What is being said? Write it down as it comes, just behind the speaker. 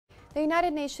The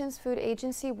United Nations Food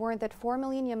Agency warned that 4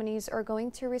 million Yemenis are going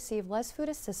to receive less food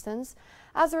assistance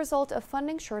as a result of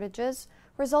funding shortages,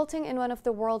 resulting in one of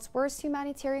the world's worst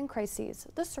humanitarian crises.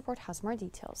 This report has more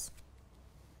details.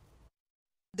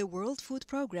 The World Food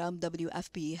Programme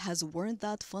 (WFP) has warned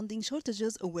that funding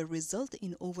shortages will result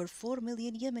in over 4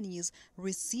 million Yemenis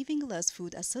receiving less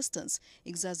food assistance,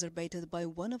 exacerbated by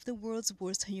one of the world's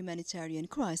worst humanitarian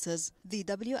crises. The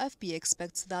WFP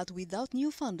expects that without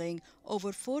new funding,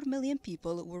 over 4 million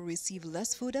people will receive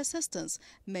less food assistance,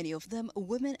 many of them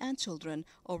women and children,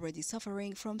 already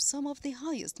suffering from some of the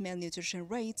highest malnutrition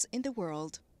rates in the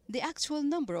world. The actual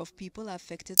number of people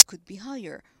affected could be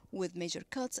higher, with major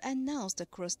cuts announced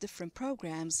across different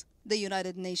programs. The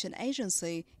United Nations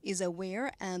agency is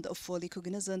aware and fully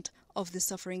cognizant of the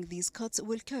suffering these cuts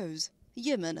will cause.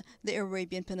 Yemen, the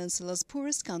Arabian Peninsula's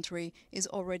poorest country, is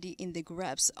already in the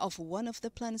grips of one of the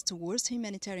planet's worst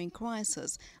humanitarian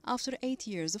crises after 8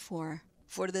 years of war.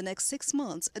 For the next 6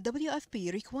 months,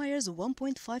 WFP requires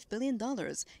 $1.5 billion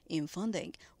in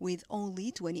funding, with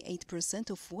only 28%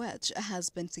 of which has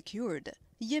been secured.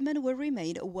 Yemen will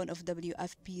remain one of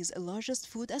WFP's largest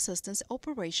food assistance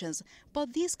operations,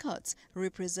 but these cuts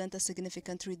represent a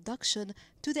significant reduction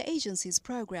to the agency's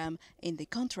program in the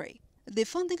country. The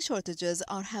funding shortages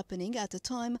are happening at a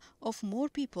time of more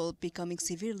people becoming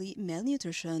severely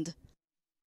malnutritioned.